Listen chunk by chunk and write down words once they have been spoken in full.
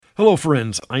Hello,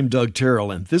 friends. I'm Doug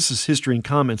Terrell, and this is History and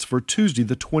Comments for Tuesday,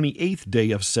 the 28th day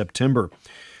of September.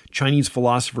 Chinese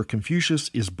philosopher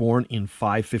Confucius is born in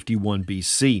 551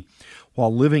 BC.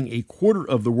 While living a quarter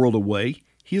of the world away,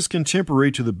 he is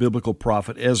contemporary to the biblical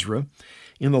prophet Ezra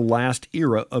in the last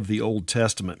era of the Old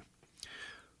Testament.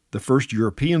 The first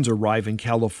Europeans arrived in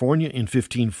California in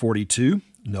 1542.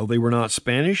 No, they were not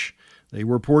Spanish. They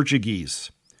were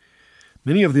Portuguese.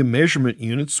 Many of the measurement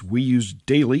units we use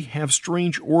daily have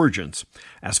strange origins.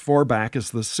 As far back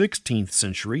as the 16th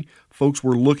century, folks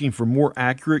were looking for more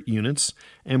accurate units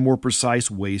and more precise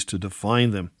ways to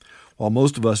define them. While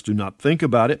most of us do not think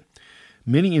about it,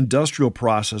 many industrial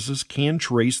processes can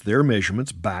trace their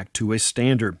measurements back to a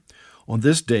standard. On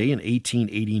this day in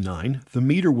 1889, the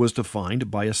meter was defined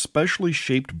by a specially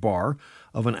shaped bar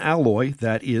of an alloy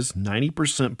that is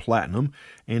 90% platinum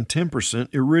and 10%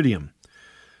 iridium.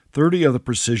 30 of the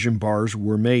precision bars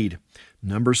were made.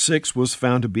 Number 6 was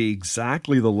found to be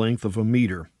exactly the length of a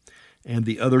meter, and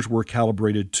the others were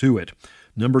calibrated to it.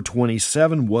 Number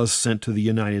 27 was sent to the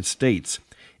United States.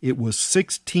 It was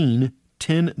 16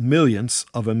 10-millionths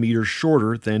of a meter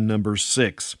shorter than number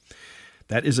 6.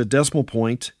 That is a decimal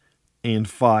point and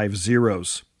 5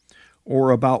 zeros,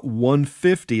 or about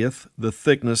 1/50th the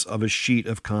thickness of a sheet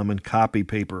of common copy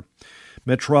paper.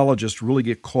 Metrologists really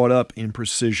get caught up in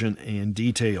precision and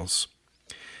details.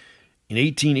 In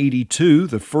 1882,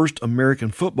 the first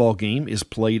American football game is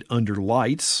played under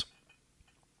lights.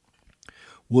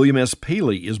 William S.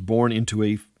 Paley is born into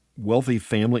a wealthy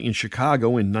family in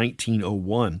Chicago in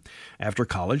 1901. After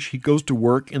college, he goes to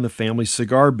work in the family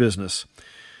cigar business.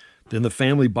 Then the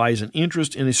family buys an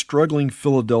interest in a struggling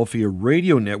Philadelphia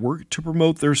radio network to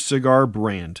promote their cigar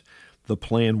brand. The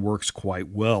plan works quite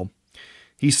well.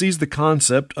 He sees the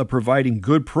concept of providing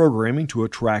good programming to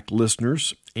attract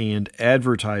listeners and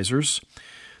advertisers,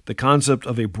 the concept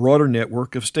of a broader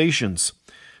network of stations.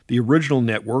 The original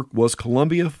network was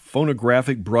Columbia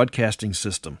Phonographic Broadcasting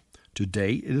System.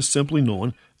 Today, it is simply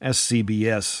known as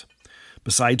CBS.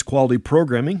 Besides quality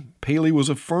programming, Paley was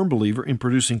a firm believer in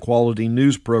producing quality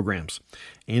news programs,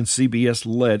 and CBS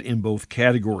led in both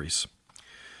categories.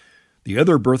 The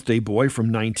other birthday boy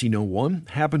from 1901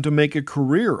 happened to make a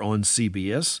career on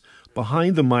CBS,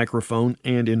 behind the microphone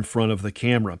and in front of the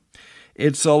camera.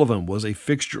 Ed Sullivan was a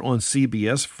fixture on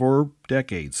CBS for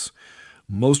decades.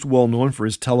 Most well known for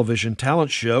his television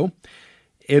talent show,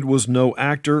 Ed was no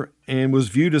actor and was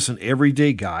viewed as an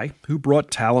everyday guy who brought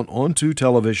talent onto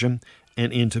television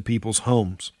and into people's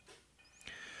homes.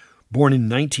 Born in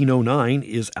 1909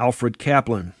 is Alfred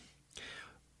Kaplan.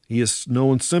 He is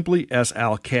known simply as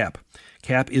Al Cap.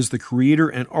 Cap is the creator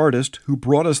and artist who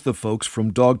brought us the folks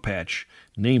from Dogpatch,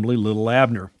 namely Little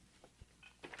Abner.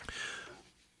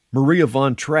 Maria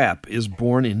von Trapp is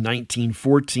born in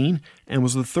 1914 and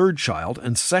was the third child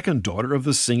and second daughter of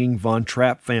the singing Von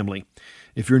Trapp family.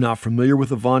 If you're not familiar with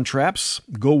the Von Trapps,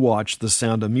 go watch The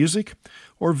Sound of Music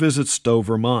or visit Stowe,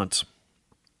 Vermont.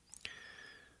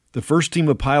 The first team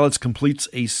of pilots completes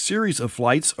a series of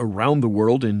flights around the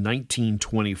world in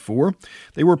 1924.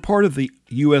 They were part of the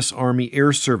U.S. Army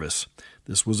Air Service.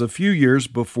 This was a few years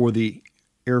before the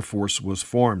Air Force was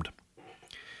formed.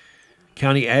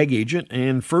 County ag agent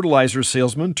and fertilizer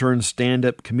salesman turned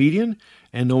stand-up comedian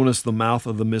and known as the Mouth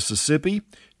of the Mississippi,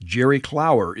 Jerry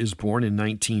Clower is born in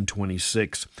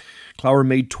 1926. Clower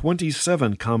made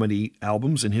 27 comedy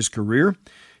albums in his career.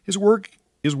 His work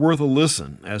is worth a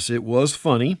listen, as it was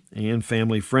funny and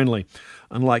family-friendly.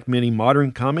 Unlike many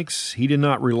modern comics, he did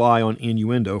not rely on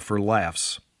innuendo for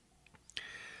laughs.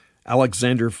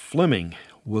 Alexander Fleming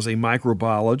was a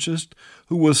microbiologist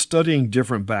who was studying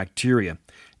different bacteria.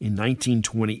 In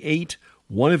 1928,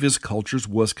 one of his cultures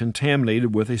was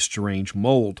contaminated with a strange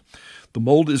mold. The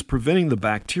mold is preventing the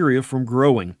bacteria from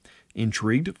growing.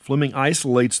 Intrigued, Fleming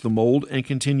isolates the mold and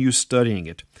continues studying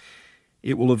it.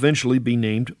 It will eventually be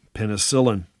named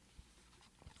penicillin.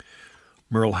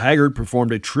 Merle Haggard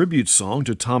performed a tribute song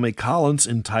to Tommy Collins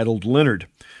entitled Leonard.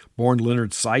 Born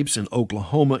Leonard Sipes in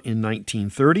Oklahoma in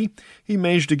 1930, he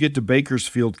managed to get to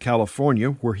Bakersfield, California,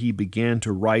 where he began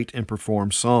to write and perform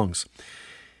songs.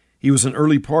 He was an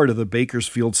early part of the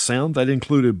Bakersfield sound that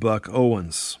included Buck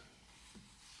Owens.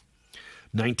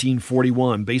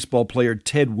 1941, baseball player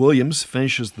Ted Williams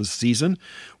finishes the season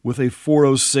with a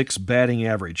 .406 batting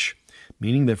average,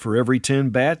 meaning that for every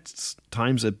 10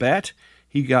 times at bat,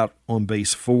 he got on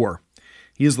base 4.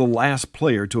 He is the last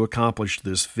player to accomplish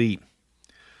this feat.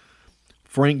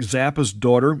 Frank Zappa's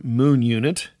daughter, Moon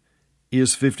Unit,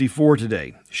 is 54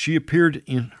 today. She appeared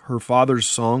in her father's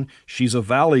song, She's a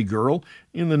Valley Girl,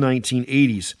 in the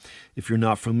 1980s. If you're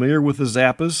not familiar with the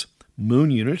Zappas,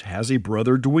 Moon Unit has a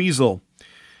brother, Dweezil.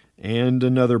 and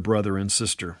another brother and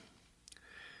sister.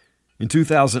 In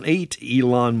 2008,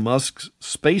 Elon Musk's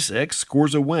SpaceX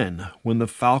scores a win when the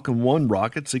Falcon 1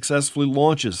 rocket successfully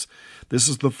launches. This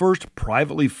is the first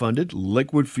privately funded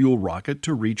liquid fuel rocket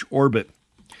to reach orbit.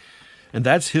 And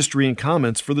that's History and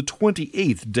Comments for the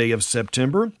 28th day of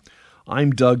September.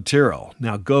 I'm Doug Terrell.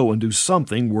 Now go and do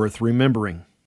something worth remembering.